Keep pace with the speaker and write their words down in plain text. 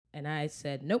And I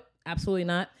said, nope, absolutely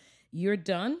not. You're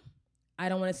done. I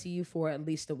don't want to see you for at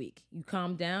least a week. You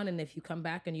calm down, and if you come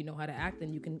back and you know how to act,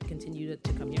 then you can continue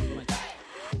to come here for my job.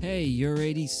 Hey, you're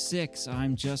 86.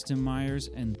 I'm Justin Myers,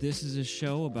 and this is a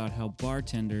show about how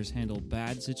bartenders handle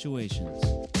bad situations.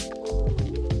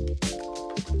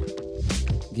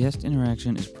 Guest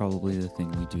interaction is probably the thing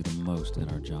we do the most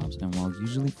at our jobs, and while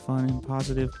usually fun and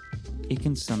positive, it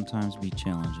can sometimes be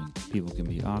challenging. People can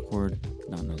be awkward,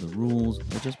 not know the rules,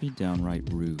 or just be downright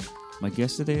rude. My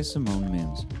guest today is Simone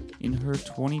Mims. In her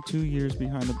 22 years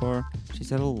behind the bar, she's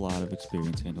had a lot of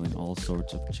experience handling all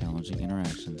sorts of challenging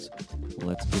interactions.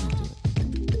 Let's get into it.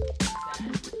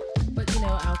 But,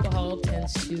 alcohol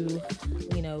tends to,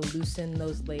 loosen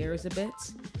those layers a bit.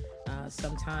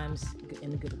 Sometimes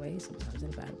in a good way, sometimes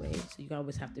in a bad way. So you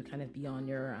always have to kind of be on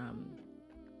your,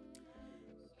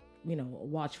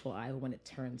 watchful eye when it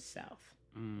turns south,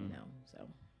 so.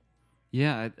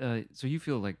 Yeah, so you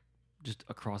feel like just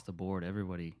across the board,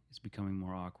 everybody is becoming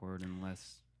more awkward and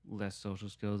less social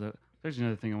skills. There's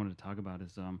another thing I wanted to talk about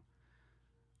is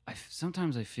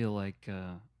sometimes I feel like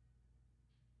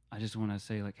I just want to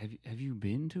say, like, have you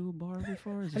been to a bar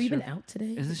before? Have you been out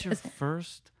today? Is this your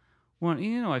first one?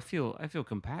 I feel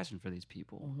compassion for these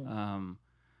people, Mm-hmm.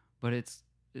 but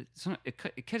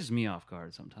it catches me off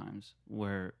guard sometimes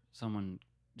where someone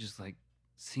just like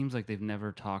seems like they've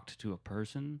never talked to a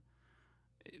person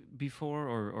before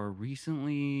or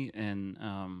recently, and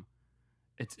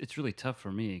it's really tough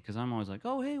for me because I'm always like,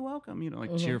 oh, hey, welcome, like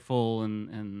Mm-hmm. cheerful,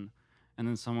 and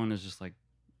then someone is just like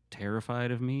terrified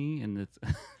of me, and it's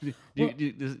do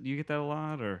you get that a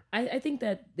lot? Or I think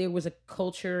that there was a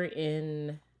culture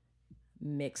in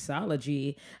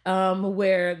mixology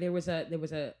where there was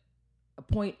a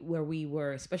point where we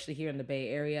were, especially here in the Bay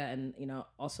Area and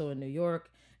also in New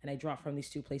York, and I draw from these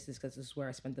two places because this is where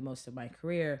I spent the most of my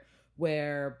career,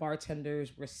 where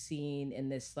bartenders were seen in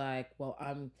this like, well,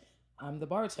 I'm the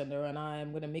bartender and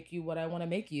I'm gonna make you what I want to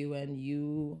make you, and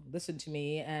you listen to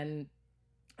me. And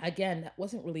again, that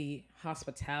wasn't really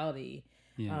hospitality.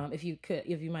 yeah. If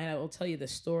you mind, I will tell you the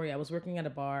story. I was working at a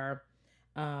bar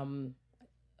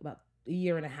about a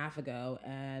year and a half ago,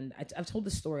 and I've told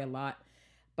this story a lot,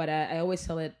 but I always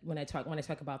tell it when I talk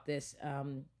about this.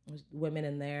 There was women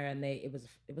in there, and it was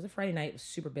a Friday night. It was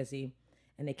super busy,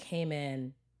 and they came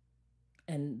in,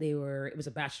 and it was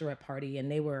a bachelorette party,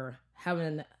 and they were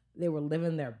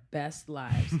living their best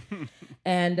lives.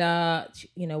 And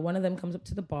one of them comes up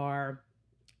to the bar,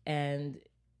 and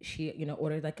she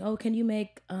ordered like, oh, can you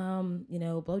make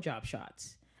blowjob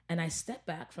shots? And I stepped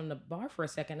back from the bar for a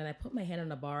second, and I put my hand on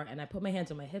the bar, and I put my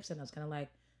hands on my hips, and I was kind of like,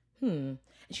 And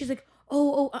she's like,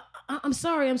 I'm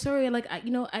sorry. Like, I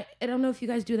don't know if you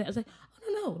guys do that. I was like,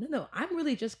 oh, no. I'm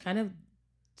really just kind of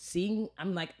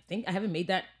I'm like, I haven't made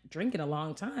that drink in a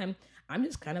long time. I'm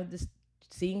just kind of just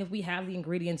seeing if we have the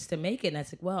ingredients to make it. And I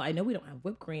was like, well, I know we don't have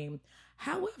whipped cream.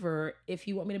 However, if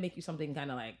you want me to make you something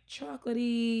kind of like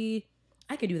chocolatey,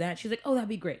 I could do that. She's like, oh, that'd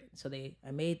be great. So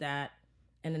I made that.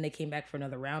 And then they came back for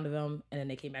another round of them. And then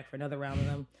they came back for another round of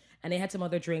them. And they had some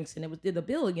other drinks. And the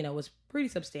bill, was pretty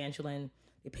substantial. And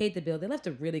they paid the bill. They left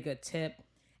a really good tip.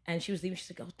 And she was leaving.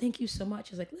 She's like, oh, thank you so much.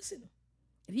 I was like, listen,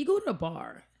 if you go to a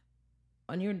bar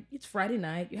it's Friday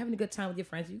night, you're having a good time with your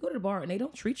friends, you go to the bar and they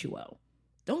don't treat you well,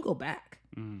 don't go back.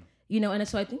 And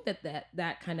so I think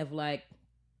that kind of like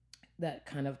that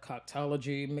kind of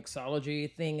cocktailology, mixology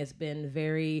thing has been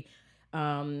very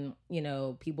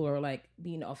people are like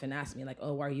often ask me like,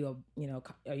 oh, are you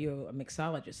a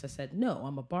mixologist? I said, no,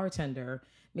 I'm a bartender.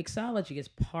 Mixology is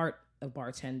part of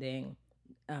bartending,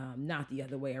 not the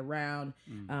other way around.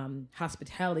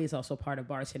 Hospitality is also part of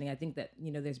bartending. I think that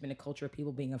there's been a culture of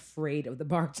people being afraid of the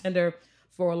bartender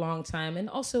for a long time, and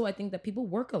also I think that people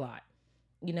work a lot,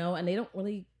 and they don't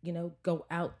really go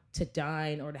out to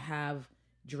dine or to have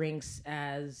drinks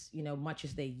as much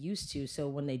as they used to. So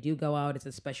when they do go out, it's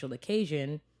a special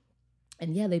occasion,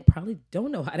 and they probably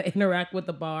don't know how to interact with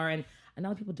the bar, and a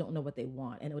lot of people don't know what they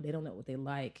want, and they don't know what they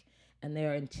like, and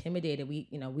they're intimidated. We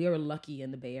are lucky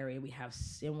in the Bay Area. We have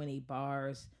so many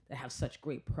bars that have such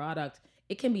great product.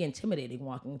 It can be intimidating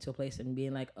walking into a place and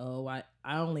being like, oh, I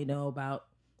only know about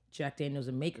Jack Daniels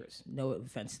and Makers. No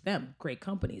offense to them. Great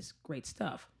companies, great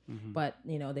stuff. But,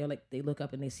 they're like, they look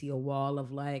up and they see a wall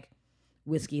of like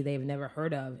whiskey they've never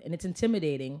heard of, and it's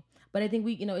intimidating. But I think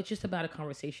it's just about a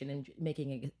conversation and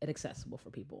making it accessible for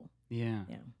people. Yeah.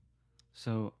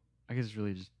 So I guess it's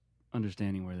really just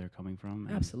understanding where they're coming from.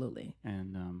 Absolutely.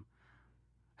 And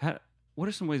what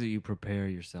are some ways that you prepare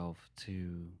yourself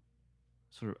to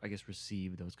sort of, I guess,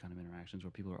 receive those kind of interactions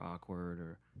where people are awkward,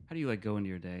 or how do you like go into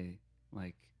your day?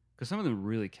 Like, because some of them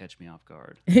really catch me off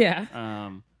guard. Yeah.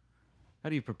 How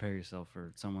do you prepare yourself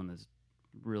for someone that's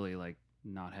really like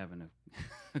not having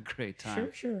a great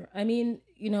time? Sure. I mean,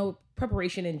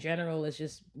 preparation in general is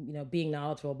just, being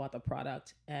knowledgeable about the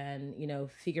product and,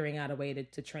 figuring out a way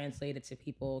to translate it to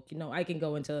people. I can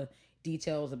go into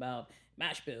details about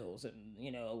mash bills and,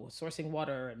 sourcing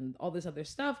water and all this other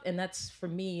stuff. And that's for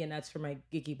me and that's for my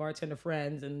geeky bartender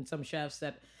friends and some chefs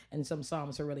and some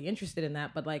somms are really interested in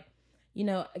that. But like,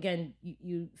 again,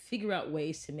 you figure out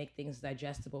ways to make things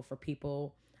digestible for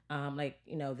people. Like,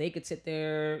 they could sit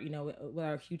there, with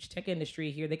our huge tech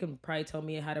industry here, they can probably tell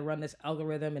me how to run this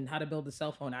algorithm and how to build a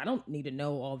cell phone. I don't need to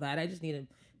know all that. I just need to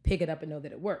pick it up and know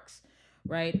that it works.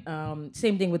 Right.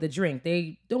 Same thing with the drink.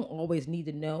 They don't always need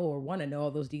to know or want to know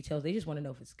all those details. They just want to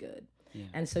know if it's good. Yeah.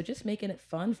 And so just making it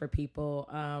fun for people.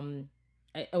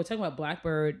 I was talking about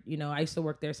Blackbird. I used to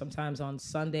work there sometimes on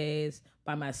Sundays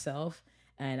by myself,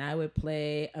 and I would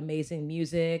play amazing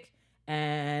music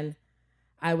and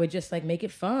I would just like make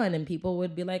it fun, and people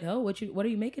would be like, "Oh, what are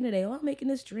you making today?" "Oh, I'm making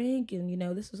this drink, and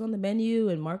this was on the menu,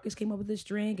 and Marcus came up with this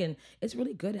drink, and it's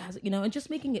really good." It has, and just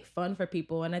making it fun for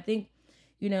people. And I think,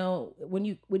 when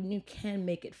you can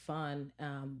make it fun,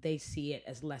 they see it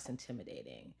as less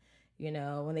intimidating.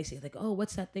 When they see like, "Oh,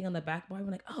 what's that thing on the back bar?" I'm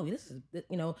like, "Oh, this is,"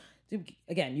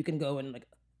 again, you can go in like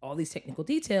all these technical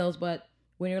details, but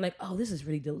when you're like, "Oh, this is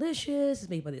really delicious.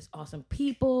 It's made by these awesome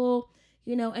people."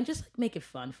 And just like make it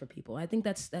fun for people. I think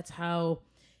that's how,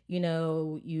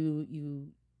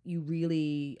 you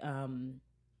really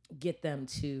get them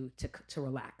to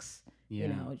relax.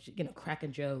 Yeah.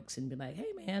 Cracking jokes and be like,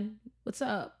 "Hey man, what's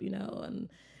up?" And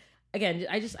again,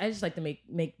 I just like to make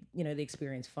the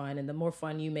experience fun, and the more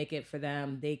fun you make it for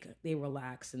them, they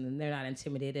relax and then they're not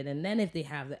intimidated. And then if they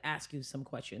have to ask you some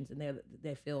questions and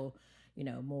they feel,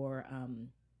 more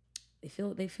they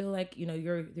feel like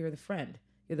you're the friend,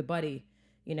 you're the buddy.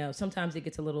 Sometimes it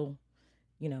gets a little,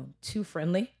 too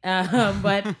friendly.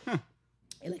 But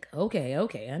you're like,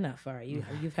 okay, enough. All right,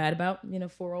 you've had about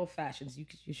 4 old fashions.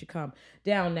 You should calm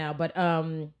down now. But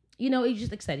you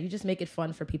just like I said, you just make it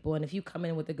fun for people. And if you come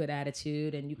in with a good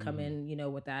attitude and you come in,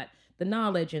 with the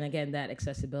knowledge and again that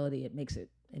accessibility, it makes it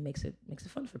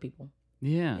fun for people.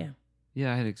 Yeah.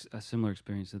 I had a similar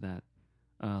experience to that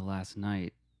last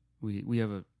night. We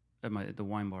have at the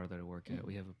wine bar that I work at,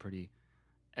 we have a pretty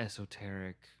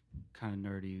esoteric, kind of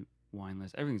nerdy wine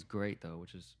list. Everything's great though,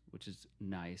 which is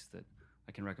nice that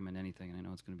I can recommend anything and I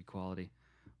know it's going to be quality.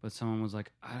 But someone was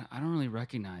like, I don't really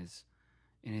recognize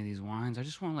any of these wines. I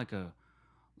just want like a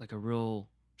real,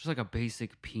 just like a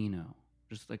basic Pinot,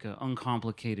 just like an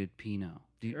uncomplicated Pinot.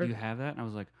 Do you have that? And I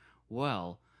was like,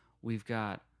 well, we've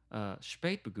got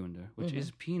Spätburgunder, which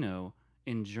is Pinot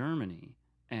in Germany,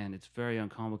 and it's very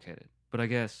uncomplicated. But I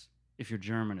guess if you're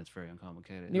German, it's very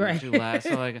uncomplicated. Right.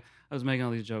 So like I was making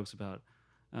all these jokes about,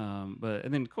 and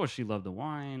then of course she loved the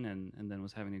wine and then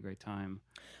was having a great time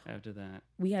after that.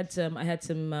 I had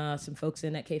some folks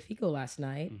in at K Fico last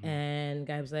night, and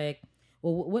guy was like,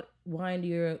 "Well, what wine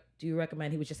do you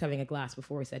recommend?" He was just having a glass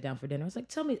before he sat down for dinner. I was like,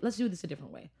 "Tell me, let's do this a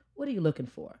different way. What are you looking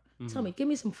for? Tell me, give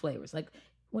me some flavors. Like,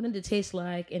 what did it taste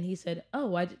like?" And he said,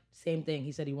 "Oh, same thing."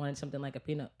 He said he wanted something like a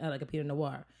Pinot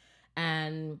Noir,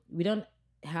 and we don't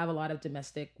have a lot of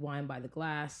domestic wine by the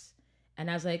glass. And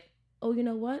I was like, "Oh, you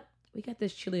know what? We got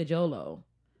this Ciliajolo.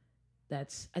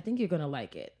 I think you're gonna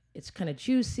like it. It's kind of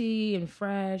juicy and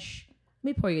fresh.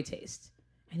 Let me pour you a taste."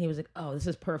 And he was like, "Oh, this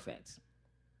is perfect."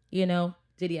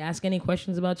 Did he ask any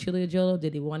questions about Ciliajolo?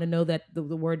 Did he want to know that the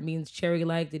word means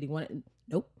cherry-like? Did he want it?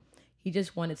 Nope. He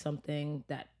just wanted something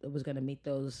that was gonna meet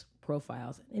those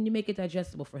profiles, and you make it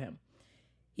digestible for him.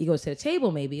 He goes to the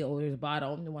table, maybe orders a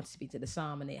bottle and wants to speak to the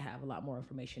somm, and they have a lot more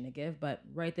information to give. But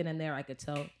right then and there, I could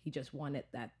tell he just wanted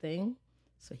that thing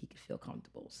so he could feel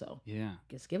comfortable. So yeah,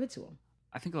 just give it to him.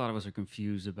 I think a lot of us are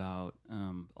confused about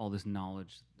all this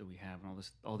knowledge that we have and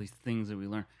all these things that we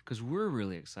learn because we're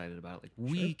really excited about it. Like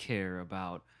we care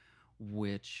about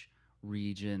which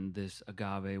region this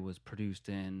agave was produced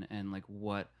in and like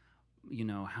what,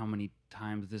 how many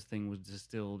times this thing was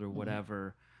distilled or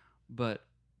whatever. But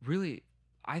really,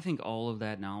 I think all of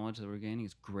that knowledge that we're gaining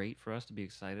is great for us to be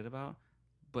excited about,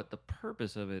 but the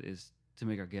purpose of it is to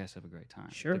make our guests have a great time.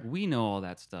 Sure. Like we know all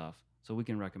that stuff, so we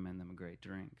can recommend them a great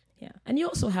drink. Yeah. And you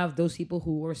also have those people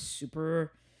who are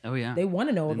super... Oh, yeah. They want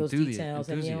to know all those details.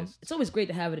 And, Enthusiasts. it's always great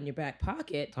to have it in your back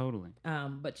pocket. Totally.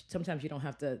 But sometimes you don't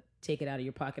have to take it out of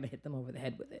your pocket and hit them over the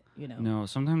head with it, No,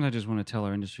 sometimes I just want to tell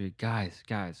our industry, guys,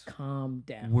 calm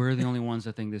down. We're the only ones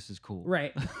that think this is cool.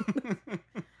 Right.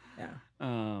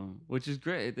 Yeah. Which is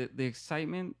great. The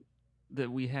excitement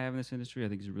that we have in this industry, I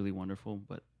think, is really wonderful.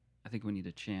 But I think we need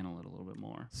to channel it a little bit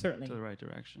more. Certainly. To the right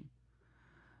direction.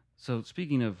 So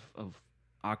speaking of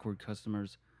awkward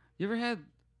customers. You ever had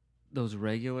those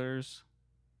regulars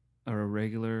or a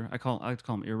regular? I like to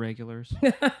call them irregulars.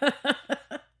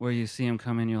 Where you see them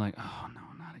come in, you're like, oh no,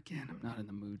 not again. I'm not in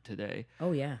the mood today.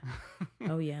 Oh yeah.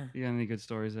 Oh yeah. You got any good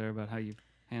stories there about how you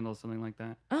handle something like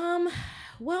that?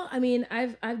 Well, I mean,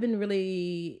 I've been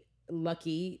really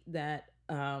lucky that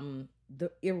the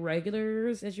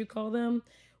irregulars, as you call them,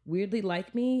 weirdly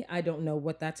like me. I don't know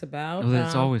what that's about. Oh,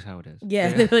 that's always how it is.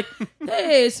 Yeah, they're like,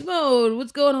 "Hey, Simone,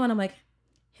 what's going on?" I'm like,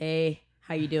 "Hey,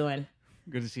 how you doing?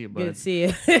 Good to see you, bud. Good to see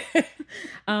you."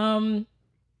 I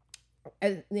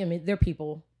mean, they're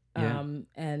people. Yeah.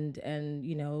 And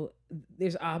you know,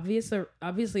 there's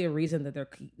obviously a reason that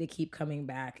they keep coming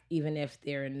back, even if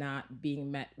they're not being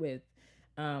met with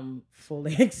full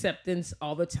acceptance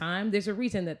all the time. There's a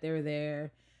reason that they're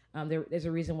there. There's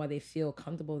a reason why they feel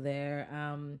comfortable there.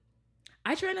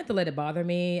 I try not to let it bother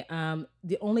me.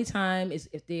 The only time is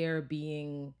if they're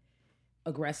being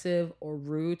aggressive or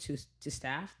rude to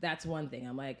staff. That's one thing.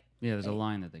 I'm like, yeah, there's a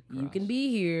line that they cross. You can be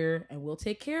here and we'll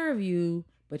take care of you,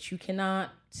 but you cannot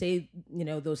say, you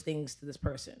know, those things to this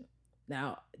person.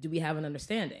 Now, do we have an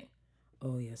understanding?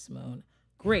 Oh, yes, Simone.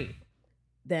 Great.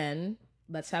 Then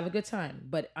let's have a good time.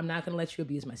 But I'm not going to let you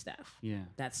abuse my staff. Yeah.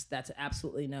 That's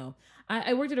absolutely no.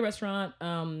 I worked at a restaurant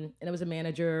and I was a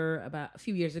manager about a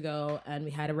few years ago, and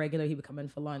we had a regular. He would come in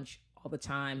for lunch all the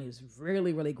time. He was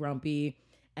really, really grumpy.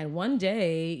 And one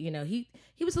day, you know, he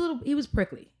was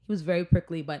prickly. He was very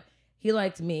prickly, but he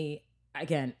liked me.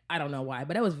 Again, I don't know why,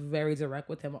 but I was very direct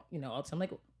with him, you know, all the time.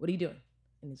 Like, what are you doing?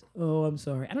 And he's like, oh, I'm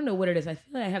sorry. I don't know what it is. I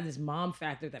feel like I have this mom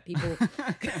factor that people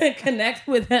connect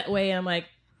with that way. And I'm like,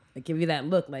 I give you that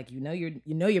look, like,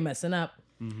 you're messing up.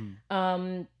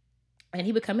 Mm-hmm. And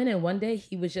he would come in, and one day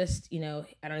he was just, you know,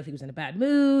 I don't know if he was in a bad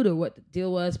mood or what the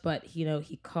deal was, but, you know,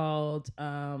 he called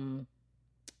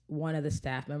one of the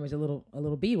staff members a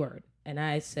little B word. And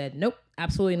I said, nope,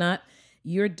 absolutely not.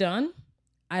 You're done.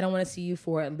 I don't want to see you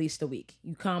for at least a week.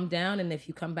 You calm down, and if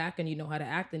you come back and you know how to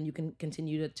act, then you can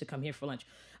continue to come here for lunch.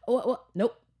 Oh, well,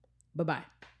 nope. Bye-bye.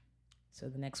 So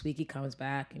the next week he comes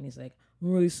back, and he's like,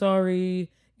 I'm really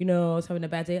sorry. You know, I was having a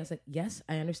bad day. I was like, yes,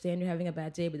 I understand you're having a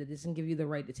bad day, but it doesn't give you the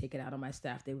right to take it out on my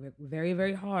staff. They work very,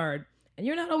 very hard, and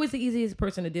you're not always the easiest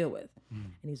person to deal with.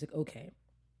 And he's like, okay.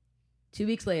 2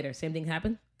 weeks later, same thing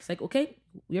happened. It's like, okay,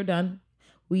 we're done.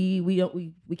 We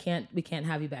can't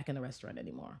have you back in the restaurant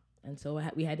anymore. And so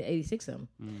we had to 86 him.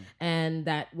 And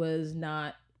that was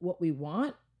not what we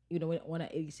want. You know, we don't want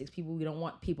to 86 people. We don't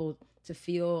want people to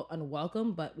feel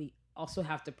unwelcome, but we also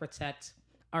have to protect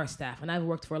our staff. And I've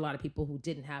worked for a lot of people who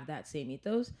didn't have that same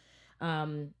ethos.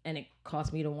 And it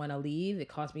caused me to want to leave. It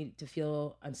caused me to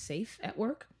feel unsafe at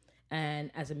work.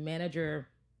 And as a manager,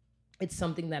 it's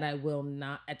something that I will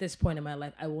not, at this point in my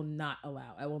life, I will not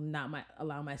allow. I will not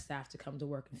allow my staff to come to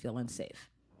work and feel unsafe.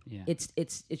 Yeah.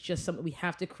 It's just something we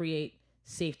have to create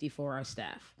safety for our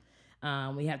staff.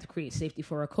 We have to create safety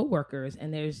for our coworkers,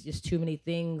 and there's just too many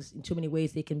things, too many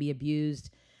ways they can be abused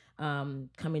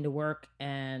coming to work.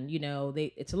 And you know,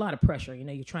 it's a lot of pressure. You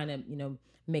know, you're trying to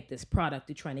make this product,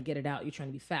 you're trying to get it out, you're trying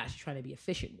to be fast, you're trying to be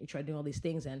efficient, you're trying to do all these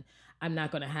things, and I'm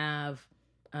not going to have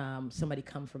somebody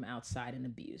come from outside and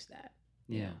abuse that.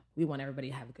 Yeah. You know, we want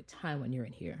everybody to have a good time when you're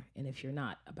in here, and if you're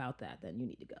not about that, then you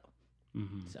need to go.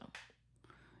 Mm-hmm. So.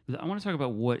 I want to talk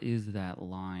about what is that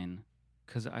line,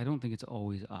 because I don't think it's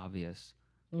always obvious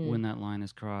when that line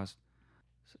is crossed.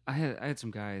 So I had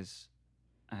some guys,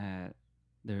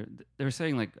 they were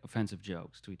saying like offensive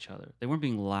jokes to each other. They weren't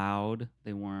being loud.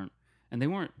 They were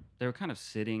kind of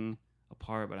sitting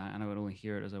apart, but I would only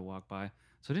hear it as I walked by.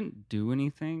 So I didn't do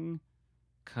anything,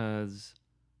 because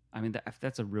I mean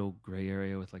that's a real gray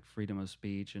area with like freedom of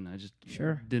speech, and I just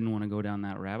didn't want to go down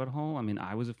that rabbit hole. I mean,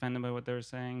 I was offended by what they were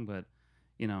saying, but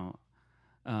you know,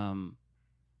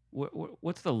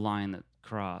 what's the line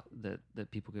that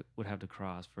people would have to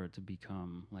cross for it to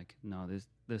become like, no,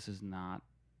 this is not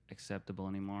acceptable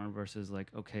anymore, versus like,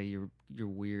 okay, you're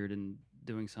weird and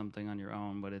doing something on your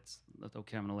own, but it's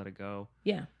okay, I'm gonna let it go.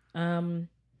 Yeah.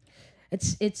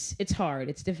 It's hard.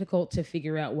 It's difficult to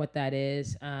figure out what that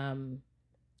is.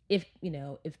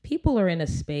 If people are in a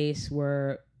space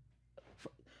where,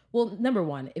 well, number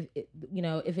one,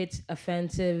 if it's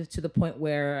offensive to the point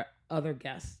where other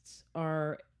guests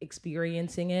are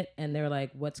experiencing it and they're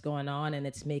like, what's going on? And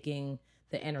it's making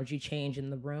the energy change in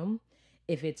the room.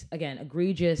 If it's, again,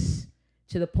 egregious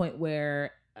to the point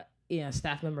where, a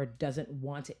staff member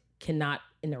cannot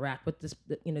interact with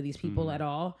these people at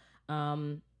all.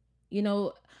 We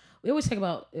always talk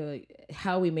about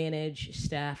how we manage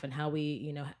staff and how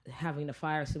we, having to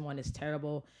fire someone is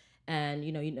terrible. And,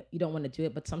 you don't want to do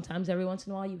it, but sometimes every once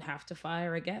in a while you have to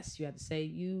fire a guest. You have to say,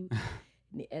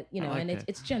 You I know, like and that.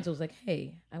 it's gentle. It's like,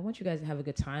 hey, I want you guys to have a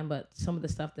good time, but some of the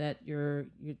stuff that you're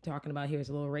talking about here is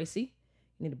a little racy.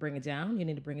 You need to bring it down. You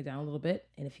need to bring it down a little bit,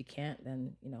 and if you can't,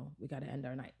 then we got to end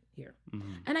our night here.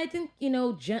 Mm-hmm. And I think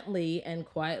gently and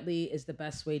quietly is the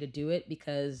best way to do it,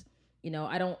 because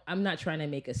I'm not trying to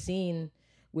make a scene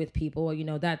with people.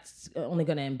 That's only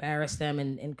going to embarrass them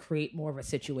and create more of a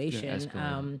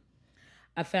situation.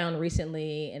 I found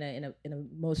recently in a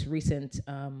most recent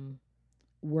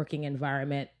working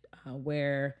environment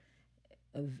where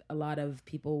a lot of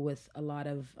people with a lot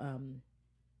of a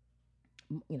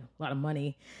lot of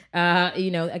money,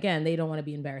 again, they don't want to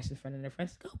be embarrassed in front of their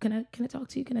friends. Oh, can I talk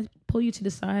to you? Can I pull you to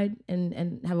the side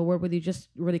and have a word with you just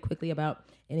really quickly about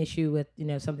an issue with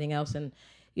something else? And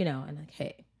and like,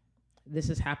 hey, this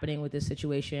is happening with this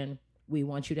situation. We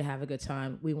want you to have a good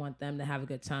time. We want them to have a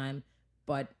good time,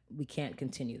 but we can't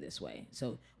continue this way.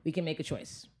 So we can make a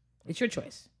choice. It's your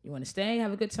choice. You want to stay,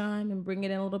 have a good time, and bring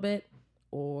it in a little bit,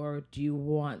 or do you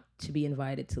want to be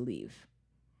invited to leave?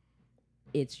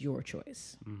 It's your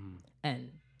choice. Mm-hmm.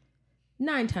 And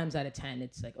 9 times out of 10,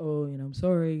 it's like, oh, I'm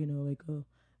sorry,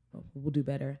 we'll do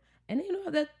better. And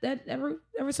that ever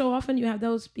so often you have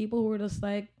those people who are just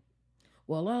like,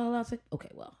 well, it's like, okay,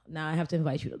 well, now I have to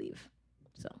invite you to leave.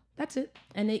 So that's it.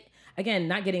 And again,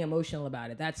 not getting emotional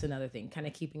about it. That's another thing. Kind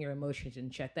of keeping your emotions in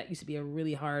check. That used to be a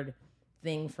really hard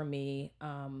thing for me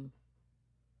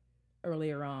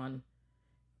earlier on,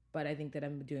 but I think that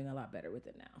I'm doing a lot better with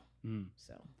it now.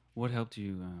 So what helped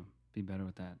you be better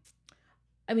with that?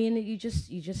 I mean, you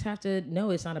just have to know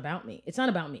it's not about me. It's not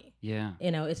about me. Yeah.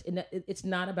 It's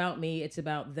not about me. It's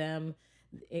about them.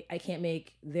 I can't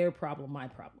make their problem my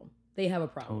problem. They have a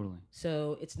problem. Totally.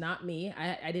 So it's not me.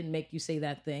 I didn't make you say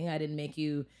that thing. I didn't make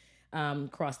you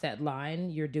cross that line.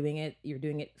 You're doing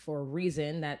it for a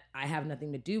reason that I have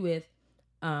nothing to do with.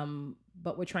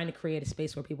 But we're trying to create a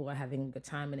space where people are having a good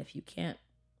time. And if you can't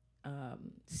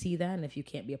see that, and if you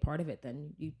can't be a part of it,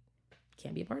 then you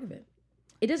can't be a part of it.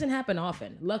 It doesn't happen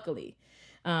often, luckily.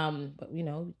 But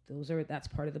that's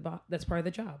part of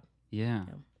the job. Yeah.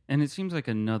 And it seems like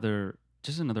another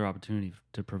opportunity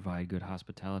to provide good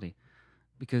hospitality,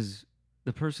 because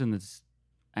the person that's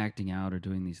acting out or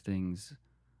doing these things,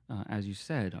 as you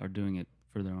said, are doing it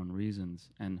for their own reasons.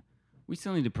 And we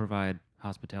still need to provide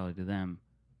hospitality to them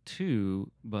too,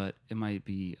 but it might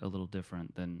be a little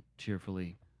different than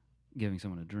cheerfully giving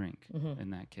someone a drink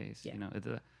in that case. Yeah.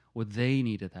 What they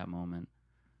need at that moment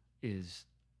is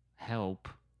help,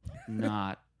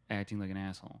 not acting like an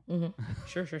asshole. Mm-hmm.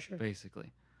 Sure.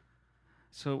 Basically.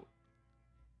 So,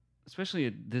 especially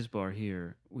at this bar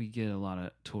here, we get a lot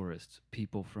of tourists,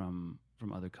 people from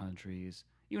other countries,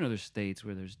 even other states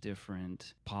where there's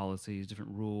different policies,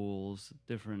 different rules,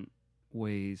 different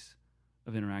ways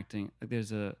of interacting. Like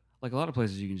there's a lot of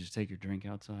places you can just take your drink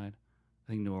outside.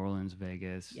 I think New Orleans,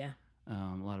 Vegas, a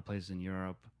lot of places in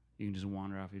Europe, you can just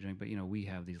wander off your drink. But we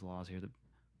have these laws here that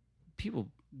people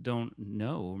don't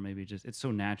know, or maybe just it's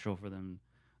so natural for them.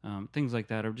 Things like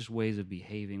that are just ways of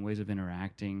behaving, ways of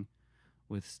interacting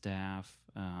with staff.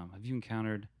 Have you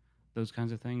encountered those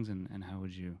kinds of things, and how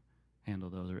would you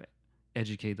handle those or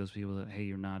educate those people that, hey,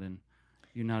 you're not in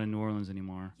New Orleans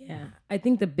anymore? Yeah, I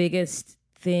think the biggest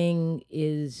thing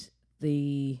is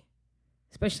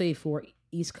especially for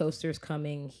East Coasters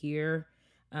coming here.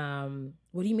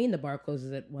 What do you mean the bar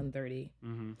closes at 1:30?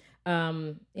 Mm-hmm.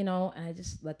 And I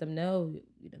just let them know,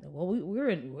 well,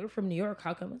 we're from New York.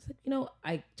 How come? It's like,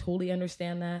 I totally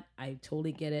understand that. I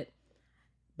totally get it.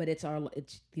 But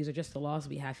these are just the laws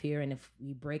we have here, and if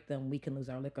we break them, we can lose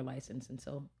our liquor license, and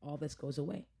so all this goes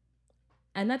away.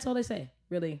 And that's all they say,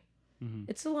 really. Mm-hmm.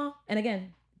 It's the law, and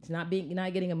again, it's not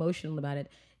getting emotional about it.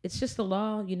 It's just the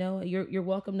law. You're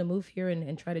welcome to move here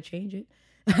and try to change it.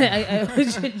 I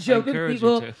was joking with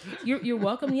people. You're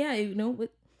welcome. Yeah,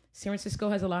 San Francisco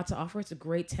has a lot to offer. It's a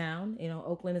great town.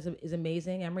 Oakland is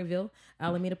amazing. Emeryville,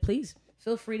 Alameda. Please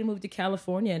feel free to move to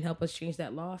California and help us change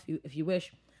that law if you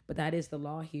wish. But that is the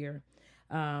law here.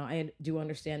 I do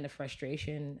understand the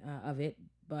frustration of it,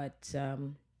 but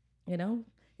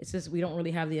it's just we don't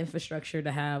really have the infrastructure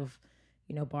to have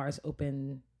bars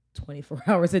open 24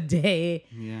 hours a day.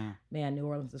 Yeah, man, New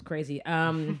Orleans is crazy.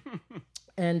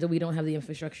 And we don't have the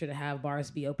infrastructure to have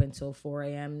bars be open till 4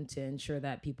 a.m. to ensure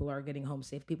that people are getting home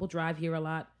safe. People drive here a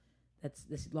lot.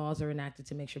 These laws are enacted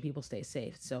to make sure people stay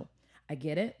safe. So I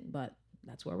get it, but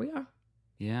that's where we are.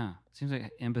 Yeah. Seems like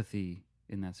empathy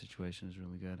in that situation is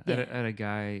really good. Yeah. I had a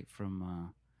guy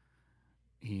from,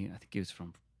 I think he was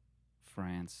from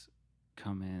France,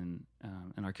 come in,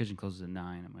 and our kitchen closes at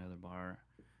 9 at my other bar.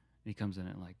 And he comes in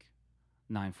at like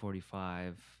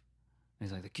 9:45.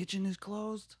 He's like, the kitchen is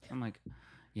closed? I'm like,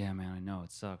 Yeah, man, I know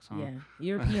it sucks, huh? Yeah,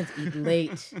 Europeans eat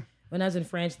late. When I was in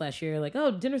France last year, like,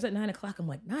 oh, dinner's at 9 o'clock. I'm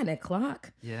like, 9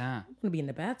 o'clock? Yeah. I'm gonna be in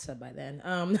the bathtub by then.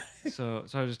 So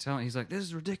I was just telling. He's like, "This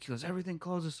is ridiculous. Everything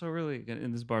closes so early."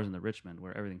 And this bar's in the Richmond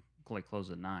where everything like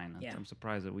closes at 9. Yeah. I'm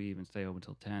surprised that we even stay open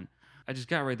until 10. I just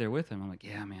got right there with him. I'm like,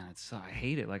 "Yeah, man, I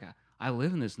hate it. Like I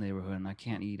live in this neighborhood and I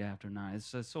can't eat after 9.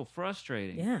 It's so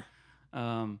frustrating." Yeah.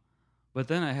 But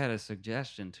then I had a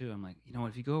suggestion too. I'm like, you know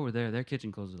what? If you go over there, their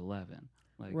kitchen closes at 11.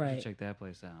 Like, you Right. should check that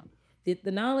place out.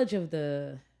 The knowledge of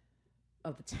the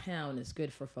town is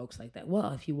good for folks like that.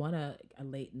 Well, if you want a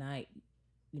late night,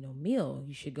 meal,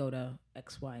 you should go to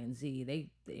X, Y, and Z.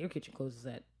 Your kitchen closes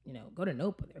at go to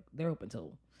Nope. They're open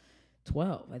till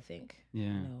 12, I think.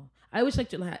 Yeah. I always like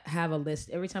to have a list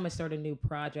every time I start a new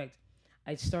project.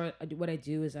 What I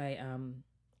do is I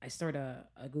start a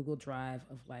Google Drive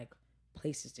of like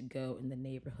places to go in the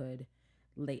neighborhood,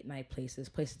 late night places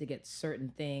to get certain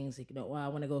things. Like, well, I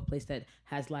want to go to a place that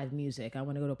has live music. I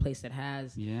want to go to a place that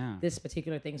has this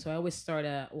particular thing. So I always start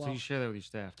so you share that with your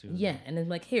staff too? Yeah, and then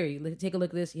like, here, you take a look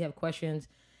at this. You have questions.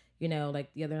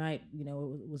 Like the other night,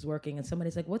 was working and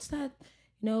somebody's like, what's that?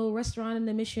 Restaurant in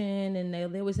the Mission, and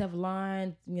they always have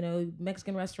line,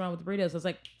 Mexican restaurant with burritos. I was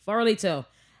like, Farolito.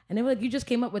 And they were like, you just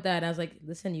came up with that. And I was like,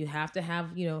 listen, you have to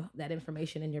have, that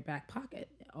information in your back pocket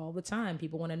all the time.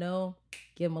 People want to know,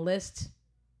 give them a list,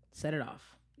 set it off.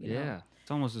 You know?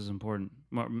 It's almost as important,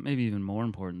 maybe even more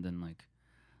important than like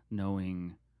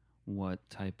knowing what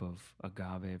type of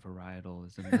agave varietal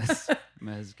is in this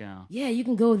mezcal. Yeah, you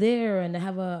can go there and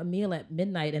have a meal at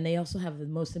midnight, and they also have the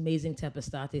most amazing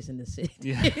tepastates in the city.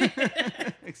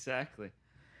 Yeah, exactly.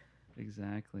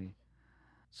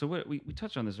 So what we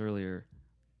touched on this earlier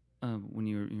when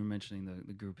you were mentioning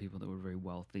the group of people that were very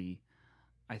wealthy.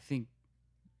 I think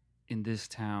in this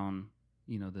town,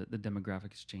 the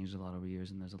demographic has changed a lot over years,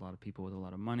 and there's a lot of people with a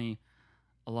lot of money,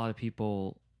 a lot of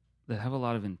people that have a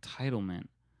lot of entitlement.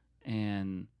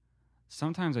 And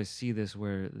sometimes I see this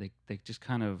where they just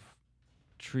kind of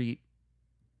treat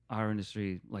our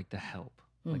industry like the help,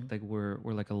 like we're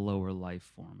like a lower life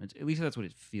form. At least that's what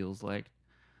it feels like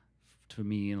to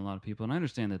me and a lot of people. And I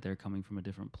understand that they're coming from a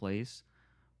different place,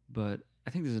 but I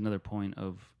think there's another point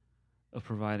of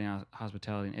providing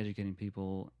hospitality and educating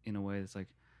people in a way that's like,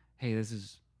 hey, this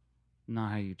is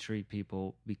not how you treat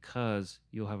people, because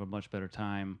you'll have a much better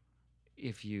time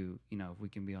if if we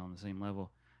can be all on the same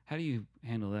level. How do you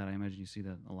handle that? I imagine you see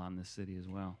that a lot in this city as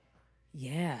well.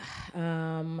 Yeah,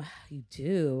 you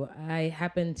do. I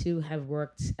happen to have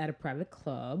worked at a private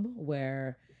club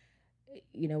where,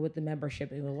 with the membership,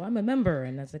 they go, well, I'm a member.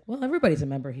 And I was like, well, everybody's a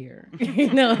member here.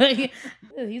 Like,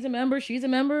 he's a member, she's a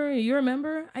member, you're a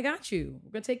member. I got you.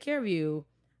 We're going to take care of you.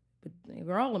 But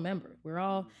we're all a member.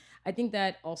 I think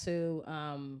that also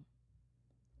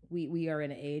we are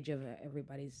in an age of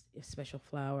everybody's a special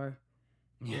flower.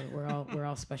 Yeah. We're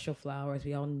all special flowers.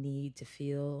 We all need to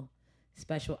feel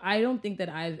special. I don't think that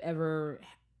I've ever.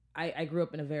 I grew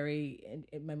up in a very.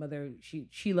 My mother,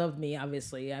 she loved me.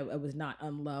 Obviously, I was not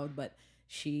unloved, but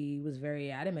she was very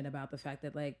adamant about the fact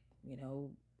that, like,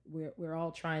 we're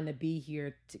all trying to be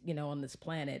here, on this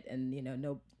planet, and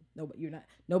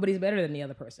nobody's better than the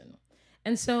other person,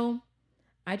 and so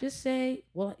I just say,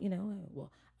 well,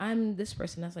 I'm this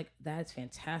person. That's like, that's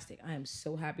fantastic. I am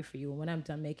so happy for you. And when I'm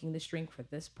done making this drink for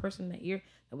this person that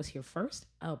was here first,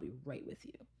 I'll be right with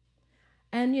you.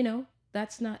 And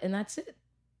that's it.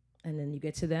 And then you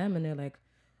get to them and they're like,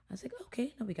 I was like,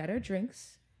 okay, now we got our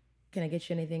drinks. Can I get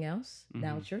you anything else? Mm-hmm.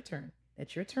 Now it's your turn.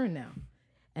 It's your turn now.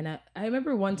 And I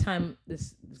remember one time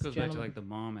this goes back to like the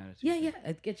mom attitude. Yeah.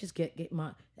 Get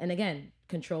mom. And again,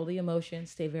 control the emotion,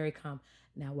 stay very calm.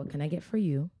 Now, what can I get for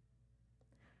you?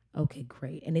 Okay,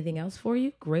 great. Anything else for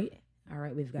you? Great. All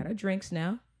right, we've got our drinks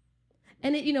now.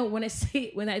 And when I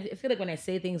feel like when I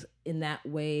say things in that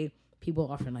way, people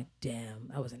are often like,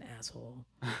 "Damn, I was an asshole."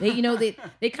 They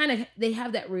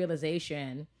have that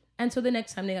realization, and so the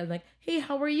next time they're like, "Hey,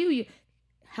 how are you?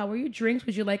 How are your drinks?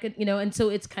 Would you like it?" And so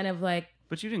it's kind of like.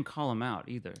 But you didn't call them out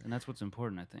either, and that's what's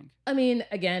important, I think. I mean,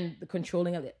 again, the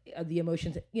controlling of the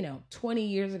emotions. 20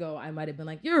 years ago, I might have been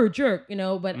like, "You're a jerk," but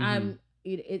mm-hmm.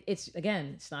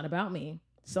 It's not about me.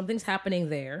 Something's happening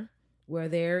there where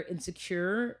they're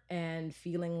insecure and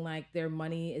feeling like their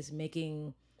money is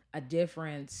making a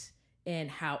difference in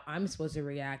how I'm supposed to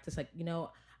react. It's like,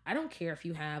 I don't care if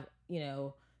you have,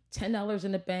 $10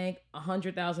 in the bank,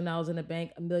 $100,000 in the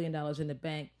bank, $1 million in the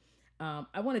bank.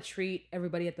 I want to treat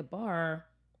everybody at the bar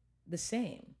the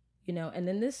same, and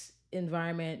in this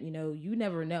environment, you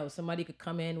never know. Somebody could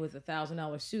come in with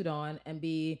 $1,000 suit on and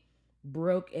be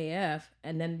broke AF,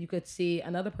 and then you could see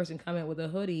another person come in with a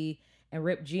hoodie and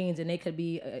ripped jeans, and they could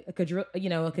be a Yeah.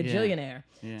 cajillionaire.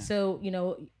 Yeah. So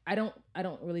I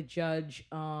don't really judge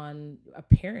on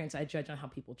appearance. I judge on how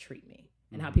people treat me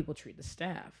and how people treat the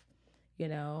staff.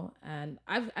 And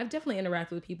I've definitely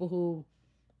interacted with people who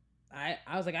I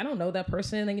was like, I don't know that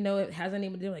person, and it hasn't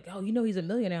even. They're like, oh, he's a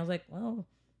millionaire. I was like, well,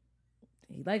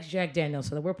 he likes Jack Daniels,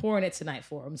 so we're pouring it tonight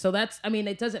for him. So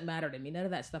it doesn't matter to me. None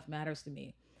of that stuff matters to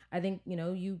me. I think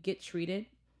you get treated,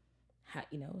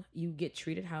 you get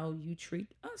treated how you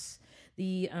treat us.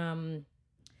 The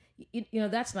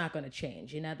that's not going to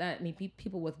change.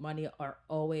 People with money are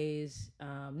always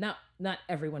not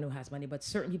everyone who has money, but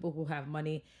certain people who have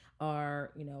money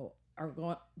are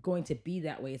going to be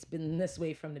that way. It's been this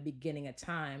way from the beginning of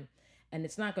time, and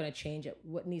it's not going to change it.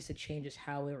 What needs to change is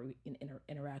how we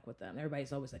interact with them.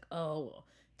 Everybody's always like, oh, well,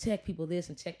 tech people this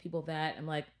and tech people that. I'm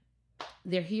like,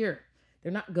 they're here.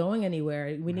 They're not going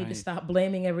anywhere. We need to stop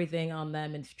blaming everything on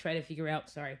them and try to figure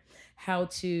out, how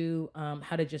to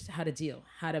deal,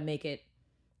 how to make it,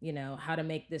 how to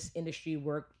make this industry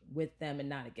work with them and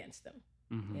not against them.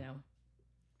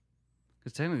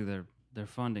 Because technically they're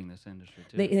funding this industry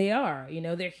too. They are.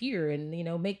 They're here and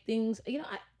make things.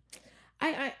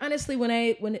 I honestly, when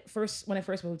I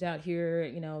first moved out here,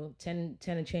 10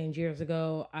 and change years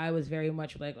ago, I was very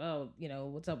much like, oh,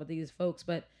 what's up with these folks?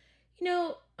 But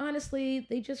honestly,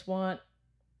 they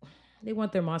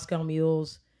want their Moscow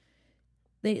mules.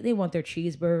 They want their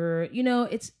cheeseburger.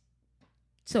 It's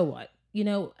so what?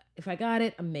 If I got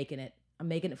it, I'm making it. I'm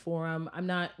making it for them. I'm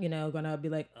not, gonna be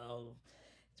like, oh,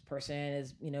 this person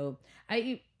is,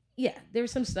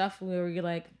 there's some stuff where you're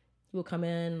like, will come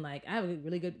in. Like, I have a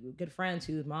really good friends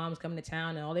whose mom's coming to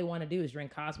town and all they want to do is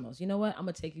drink Cosmos. You know what? I'm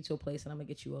gonna take you to a place and I'm gonna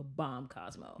get you a bomb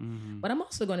Cosmo. But I'm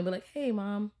also gonna be like, hey,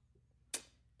 mom,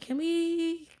 can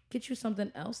we get you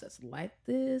something else that's like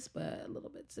this but a little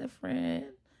bit different?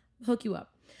 Hook you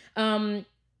up.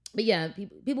 But yeah,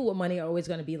 people with money are always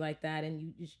going to be like that,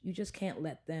 and you just can't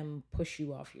let them push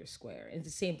you off your square. It's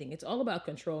the same thing. It's all about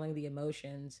controlling the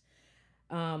emotions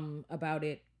about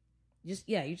it. You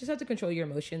just have to control your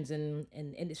emotions, and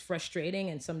it's frustrating.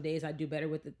 And some days I do better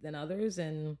with it than others,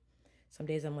 and some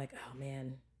days I'm like, oh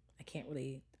man, I can't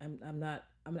really.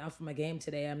 I'm out for my game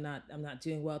today. I'm not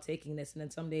doing well taking this, and then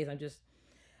some days I just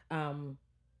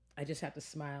have to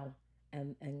smile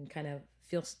and kind of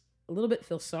feel a little bit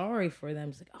sorry for them.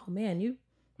 It's like, oh man, you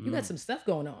got some stuff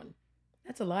going on.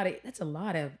 That's a lot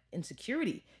of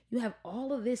insecurity. You have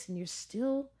all of this, and you're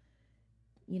still.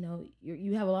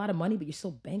 You have a lot of money, but you're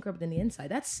still bankrupt on the inside.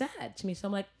 That's sad to me. So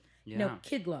I'm like,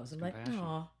 kid gloves. I'm like,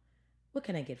 oh, what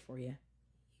can I get for you?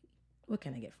 What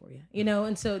can I get for you?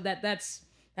 And so that's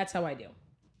how I do.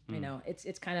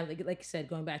 It's kind of like you said,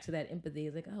 going back to that empathy.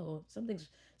 It's like, oh, something's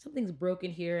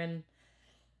broken here, and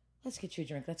let's get you a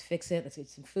drink. Let's fix it. Let's get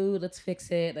some food. Let's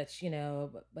fix it.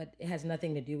 But it has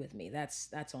nothing to do with me.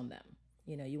 That's on them.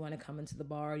 You want to come into the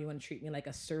bar. You want to treat me like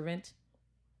a servant.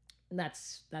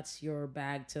 That's your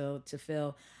bag to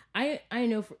fill. I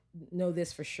know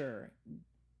this for sure.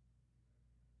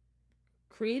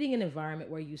 Creating an environment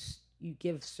where you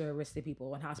give service to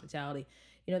people and hospitality,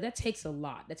 that takes a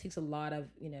lot. That takes a lot of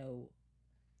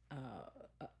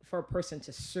for a person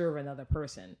to serve another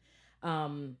person,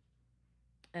 and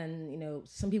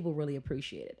some people really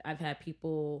appreciate it. I've had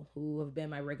people who have been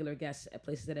my regular guests at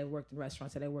places that I worked in,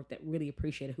 restaurants that I worked that really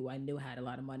appreciated, who I knew had a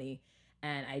lot of money.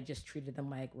 And I just treated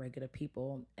them like regular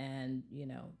people, and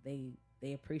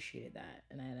they appreciated that.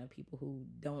 And I know people who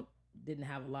didn't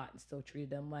have a lot and still treated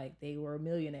them like they were a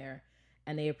millionaire,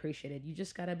 and they appreciated. You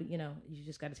just gotta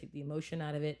take the emotion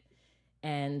out of it,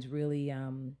 and really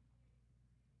and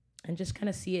just kind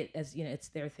of see it as it's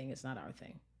their thing, it's not our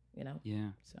thing. Yeah.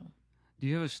 So, do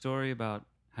you have a story about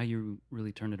how you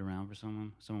really turned it around for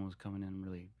someone? Someone was coming in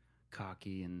really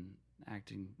cocky and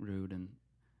acting rude, and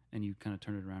you kind of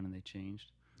turned it around and they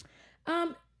changed?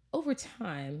 Over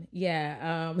time,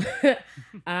 yeah.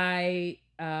 I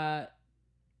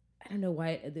don't know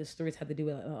why the stories have to do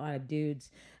with a lot of dudes.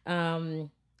 I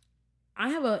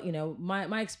have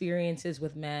my experiences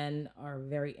with men are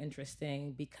very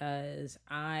interesting because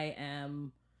I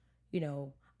am,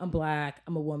 I'm Black,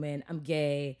 I'm a woman, I'm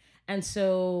gay. And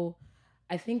so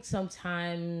I think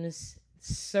sometimes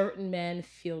certain men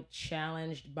feel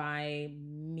challenged by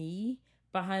me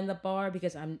behind the bar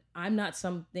because I'm not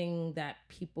something that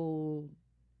people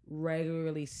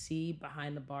regularly see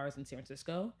behind the bars in San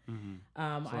Francisco. Mm-hmm.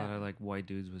 It's a lot of like white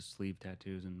dudes with sleeve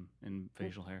tattoos and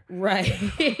facial hair. Right.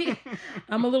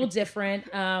 I'm a little different.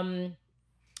 And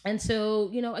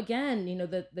so, again,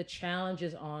 the challenge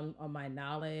is on my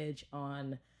knowledge,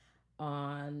 on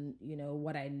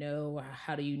what I know.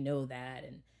 How do you know that?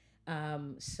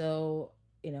 And so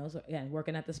So again,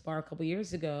 working at this bar a couple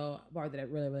years ago, a bar that I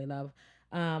really, really love.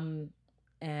 Um,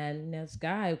 and this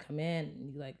guy would come in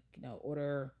and he like,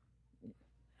 order,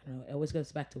 I don't know, it always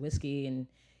goes back to whiskey and,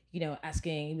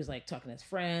 asking, he was like talking to his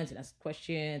friends and asking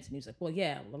questions. And he was like, well,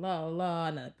 yeah, la, la, la,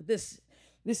 and like, this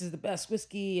is the best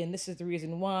whiskey and this is the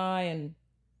reason why. And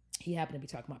he happened to be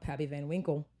talking about Pappy Van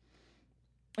Winkle.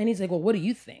 And he's like, well, what do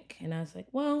you think? And I was like,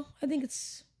 well, I think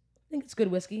it's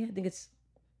good whiskey. I think it's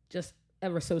just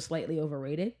ever so slightly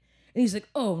overrated. And he's like,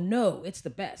 oh no, it's the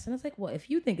best. And I was like, well, if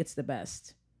you think it's the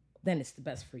best, then it's the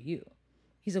best for you.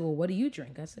 He's like, well, what do you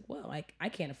drink? I said, well, I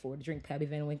can't afford to drink Pappy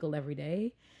Van Winkle every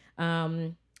day.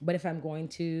 But if I'm going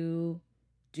to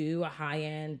do a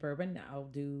high-end bourbon, I'll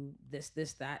do this,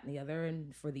 that, and the other,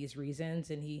 and for these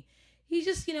reasons. And he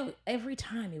just, every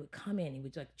time he would come in, he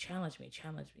would like challenge me.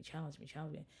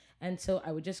 And so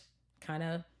I would just kind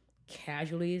of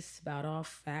casually spout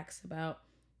off facts about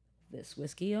this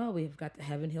whiskey. Oh, we've got the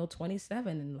Heaven Hill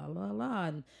 27 and la la la,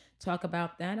 and talk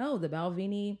about that. Oh, the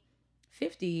Balvenie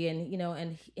 50,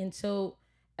 and so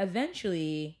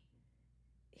eventually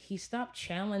he stopped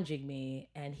challenging me,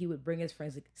 and he would bring his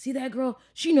friends like, see that girl?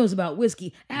 She knows about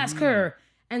whiskey. Ask her.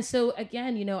 And so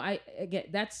again,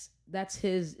 that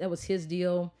was his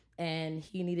deal, and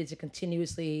he needed to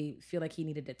continuously feel like he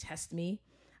needed to test me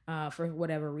for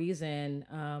whatever reason.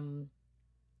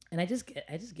 And I just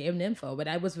gave him the info, but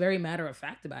I was very matter of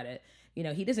fact about it.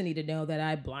 He doesn't need to know that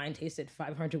I blind tasted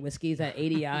 500 whiskeys at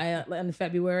ADI in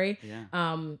February. Yeah.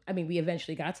 I mean, we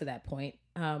eventually got to that point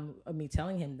of me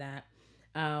telling him that.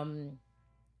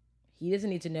 He doesn't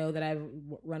need to know that I've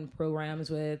run programs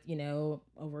with,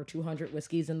 over 200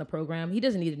 whiskeys in the program. He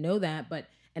doesn't need to know that.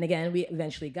 And again, we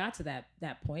eventually got to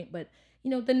that point. But,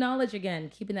 the knowledge, again,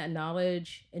 keeping that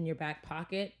knowledge in your back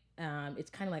pocket, it's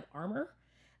kind of like armor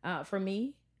for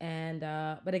me. And,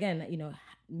 but again,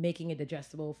 making it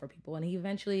digestible for people. And he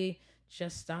eventually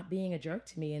just stopped being a jerk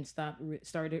to me and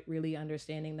started really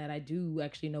understanding that I do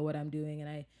actually know what I'm doing, and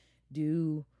I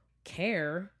do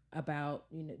care about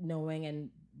knowing,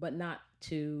 but not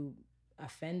to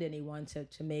offend anyone,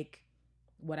 to make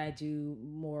what I do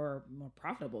more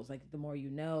profitable. It's like the more you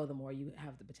know, the more you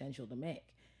have the potential to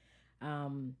make.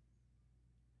 And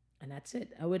that's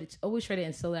it. I would always try to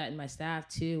instill that in my staff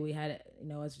too. We had,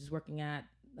 I was just working at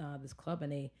this club,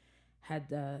 and they had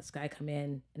this guy come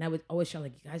in, and I would always try,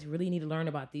 like, you guys really need to learn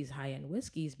about these high-end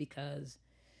whiskeys, because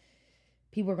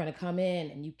people are going to come in,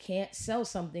 and you can't sell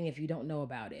something if you don't know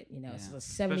about it. So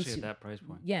especially at that price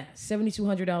point. Yeah,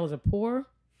 $7,200 a pour.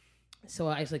 So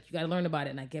I was like, you got to learn about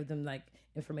it, and I give them like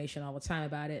information all the time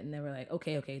about it, and they were like,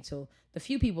 okay. So the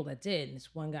few people that did, and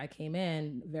this one guy came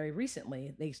in very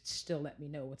recently, they still let me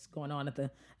know what's going on at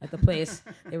the place.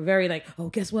 They were very like, oh,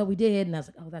 guess what we did? And I was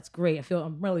like, oh, that's great.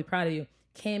 I'm really proud of you.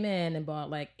 Came in and bought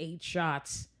like 8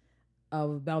 shots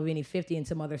of Balvenie 50 and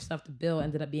some other stuff. The bill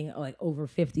ended up being like over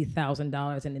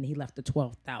 $50,000, and then he left a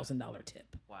 $12,000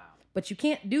 tip. Wow. But you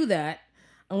can't do that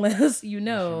unless you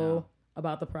know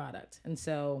about the product, and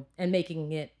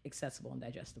making it accessible and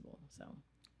digestible. So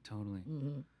totally.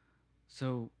 Mm-hmm.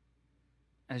 So,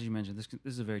 as you mentioned, this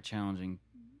is a very challenging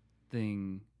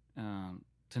thing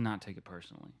to not take it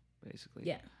personally, basically.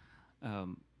 Yeah.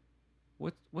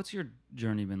 What's your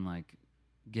journey been like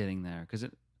getting there? Because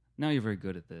now you're very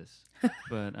good at this,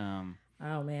 but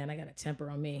oh man, I got a temper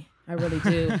on me. I really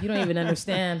do. You don't even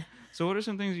understand. So, what are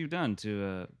some things you've done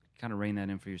to kind of rein that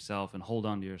in for yourself and hold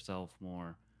on to yourself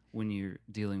more when you're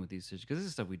dealing with these situations? Because this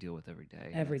is stuff we deal with every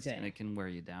day. Every day. And it can wear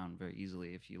you down very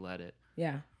easily if you let it.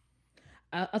 Yeah.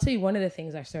 I'll tell you one of the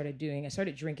things I started doing. I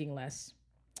started drinking less.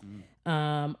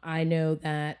 I know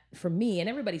that for me, and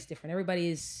everybody's different.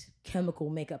 Everybody's chemical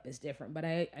makeup is different. But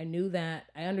I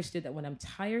understood that when I'm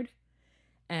tired,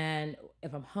 and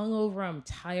if I'm hungover, I'm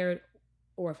tired,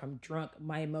 or if I'm drunk,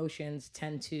 my emotions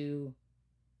tend to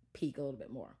peak a little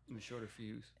bit more. A shorter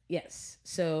fuse. Yes.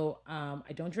 So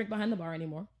I don't drink behind the bar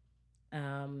anymore.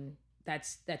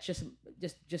 That's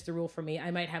just a rule for me.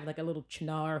 I might have like a little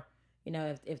chinar,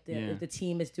 if the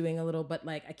team is doing a little, but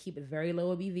like I keep it very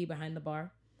low ABV behind the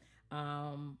bar.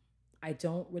 I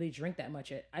don't really drink that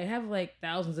much. I have like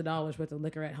thousands of dollars worth of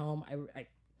liquor at home. I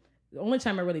the only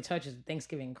time I really touch is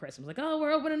Thanksgiving and Christmas. Like, oh,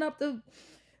 we're opening up the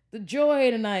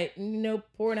joy tonight, and,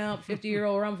 pouring out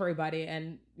 50-year-old rum for everybody.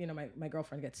 And, my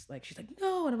girlfriend gets like, she's like,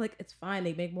 no. And I'm like, it's fine.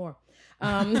 They make more.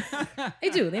 They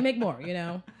do. They make more,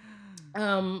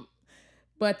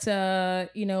 But,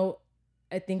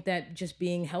 I think that just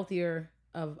being healthier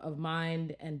of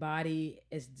mind and body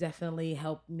has definitely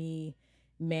helped me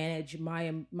manage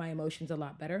my emotions a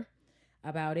lot better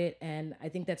about it. And I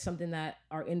think that's something that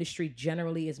our industry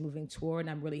generally is moving toward. And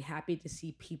I'm really happy to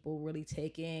see people really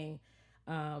taking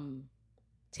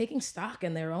taking stock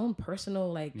in their own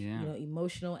personal, like, Yeah.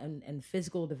 emotional and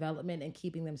physical development and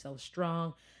keeping themselves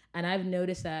strong. And I've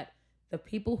noticed that the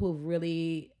people who've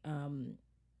really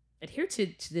adhere to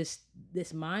this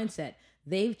mindset,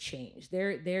 they've changed.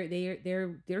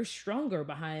 They're stronger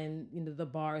behind the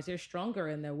bars. They're stronger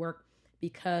in their work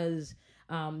because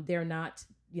they're not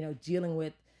dealing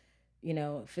with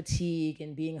fatigue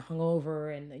and being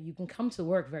hungover, and you can come to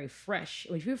work very fresh.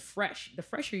 If you're fresh, the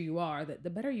fresher you are, the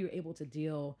better you're able to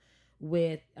deal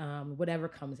with whatever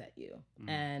comes at you.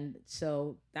 And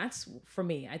so that's, for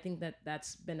me, I think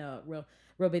that's been a real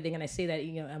big thing. And I say that,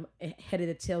 I'm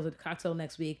headed to Tales of the Cocktail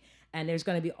next week, and there's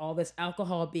going to be all this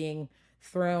alcohol being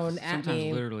thrown at me.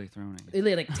 Sometimes literally thrown at you.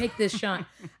 Literally, like, take this shot.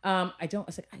 I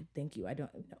was like, I thank you. I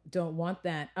don't want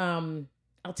that.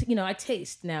 I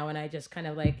taste now, and I just kind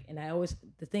of like, and I always,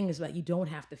 the thing is that you don't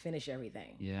have to finish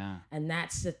everything. Yeah. And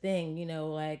that's the thing,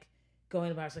 like going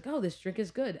to bars, like, oh, this drink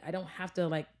is good. I don't have to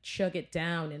like chug it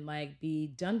down and like be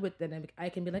done with it. And I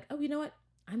can be like, oh, you know what?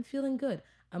 I'm feeling good.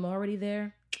 I'm already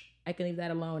there. I can leave that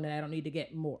alone, and I don't need to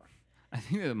get more. I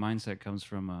think that the mindset comes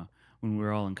from when we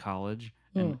were all in college.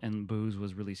 And booze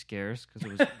was really scarce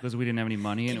because we didn't have any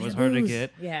money and it was hard to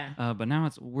get. Yeah. But now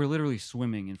we're literally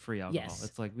swimming in free alcohol. Yes.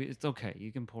 It's like it's okay.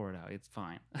 You can pour it out. It's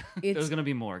fine. There's gonna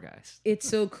be more, guys. It's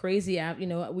so crazy.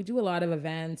 We do a lot of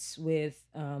events with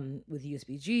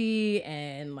USBG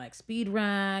and like Speed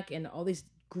Rack and all these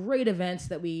great events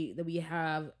that we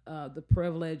have the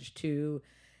privilege to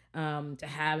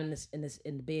have in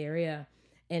the Bay Area,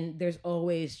 and there's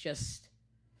always just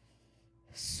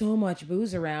so much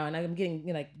booze around. I'm getting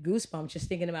like goosebumps just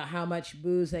thinking about how much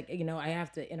booze I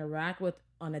have to interact with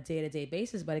on a day-to-day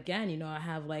basis. But again, I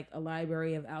have like a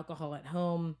library of alcohol at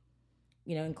home,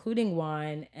 including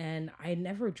wine, and I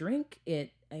never drink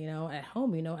it at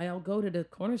home. I'll go to the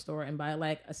corner store and buy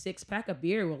like a 6-pack of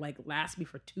beer, will like last me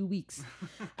for 2 weeks.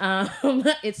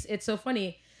 It's so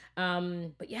funny.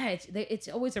 But yeah, it's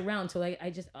always around. So like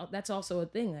that's also a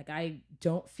thing. Like I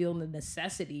don't feel the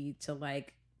necessity to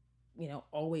like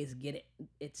always get it.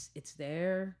 It's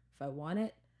there if I want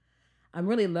it. I'm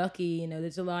really lucky,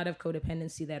 there's a lot of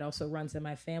codependency that also runs in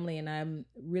my family, and I'm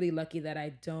really lucky that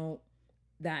I don't,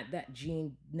 that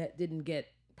gene didn't get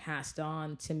passed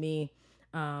on to me.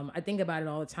 I think about it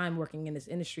all the time working in this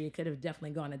industry. It could have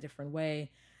definitely gone a different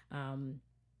way.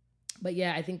 But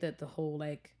yeah, I think that the whole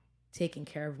like taking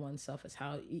care of oneself is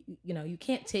how you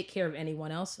can't take care of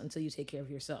anyone else until you take care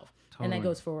of yourself. Totally. And that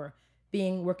goes for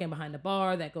working behind the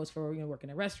bar, that goes for working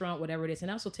in a restaurant, whatever it is,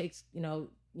 and also takes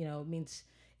means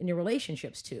in your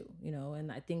relationships too,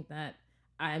 and I think that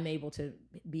I'm able to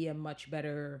be a much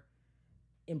better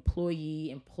employee,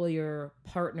 employer,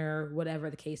 partner, whatever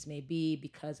the case may be,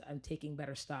 because I'm taking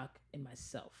better stock in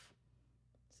myself.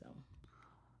 So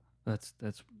that's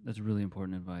really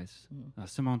important advice.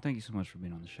 Simone, thank you so much for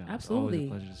being on the show. Absolutely.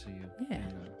 It's always a pleasure to see you. Yeah.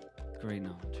 And, great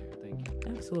knowledge here. Thank you.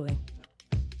 Absolutely.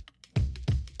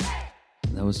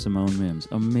 That was Simone Mims.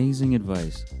 Amazing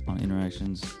advice on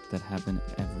interactions that happen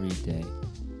every day.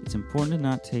 It's important to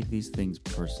not take these things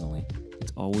personally.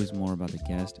 It's always more about the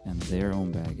guest and their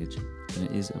own baggage than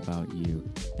it is about you.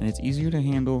 And it's easier to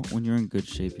handle when you're in good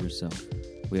shape yourself.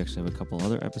 We actually have a couple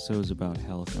other episodes about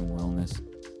health and wellness.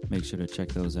 Make sure to check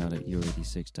those out at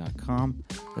youre86.com.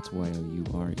 That's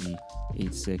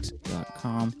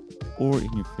YOURE86.com, or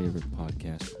in your favorite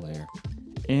podcast player.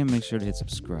 And make sure to hit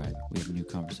subscribe. We have new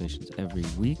conversations every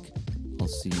week. I'll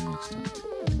see you next time.